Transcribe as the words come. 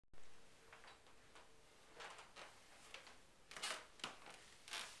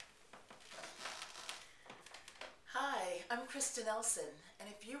Krista Nelson, and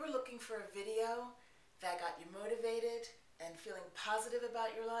if you were looking for a video that got you motivated and feeling positive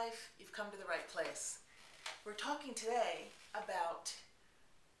about your life, you've come to the right place. We're talking today about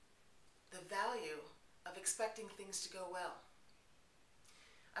the value of expecting things to go well.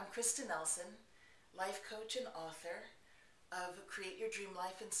 I'm Krista Nelson, life coach and author of Create Your Dream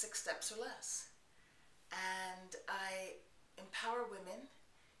Life in 6 Steps or Less. And I empower women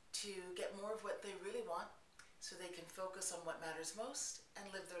to get more of what they really want so they can focus on what matters most and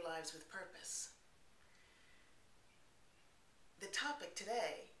live their lives with purpose. The topic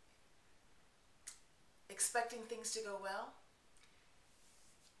today, expecting things to go well.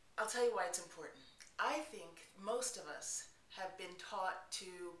 I'll tell you why it's important. I think most of us have been taught to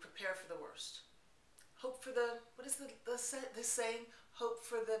prepare for the worst. Hope for the, what is the saying? Hope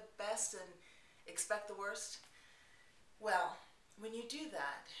for the best and expect the worst. Well, when you do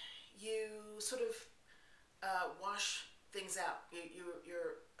that, you sort of wash things out.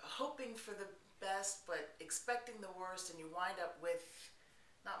 You're hoping for the best, but expecting the worst, and you wind up with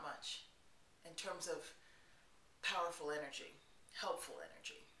not much in terms of powerful energy, helpful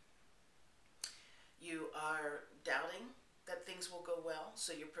energy. You are doubting that things will go well,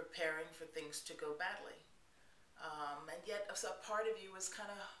 so you're preparing for things to go badly. And yet a part of you is kind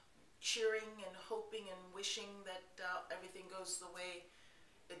of cheering and hoping and wishing that everything goes the way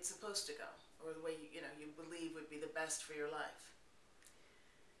it's supposed to go, or the way you believe would be the best for your life.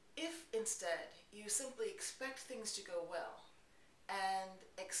 If instead you simply expect things to go well and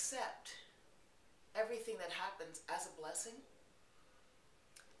accept everything that happens as a blessing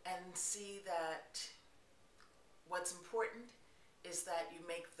and see that what's important is that you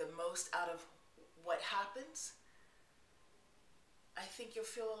make the most out of what happens, I think you'll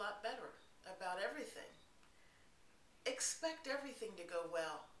feel a lot better about everything. Expect everything to go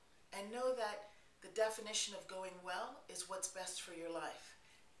well and know that the definition of going well is what's best for your life.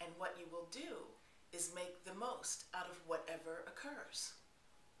 And what you will do is make the most out of whatever occurs.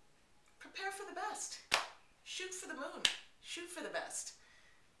 Prepare for the best. Shoot for the moon. Shoot for the best.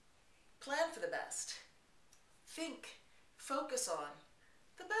 Plan for the best. Think, focus on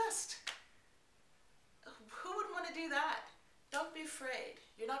the best. Who wouldn't want to do that? Don't be afraid.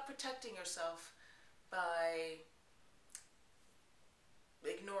 You're not protecting yourself by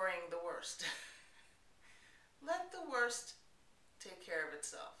ignoring the worst. Let the worst take care of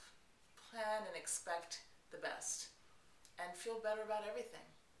itself. Plan and expect the best and feel better about everything.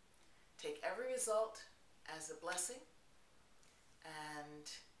 Take every result as a blessing and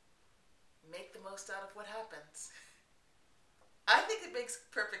make the most out of what happens. I think it makes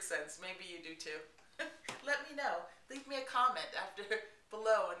perfect sense. Maybe you do too. Let me know. Leave me a comment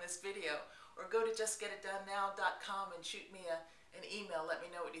below in this video, or go to justgetitdonenow.com and shoot me an email. Let me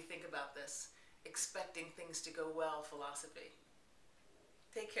know what you think about this expecting things to go well philosophy.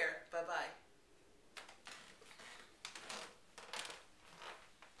 Take care. Bye-bye.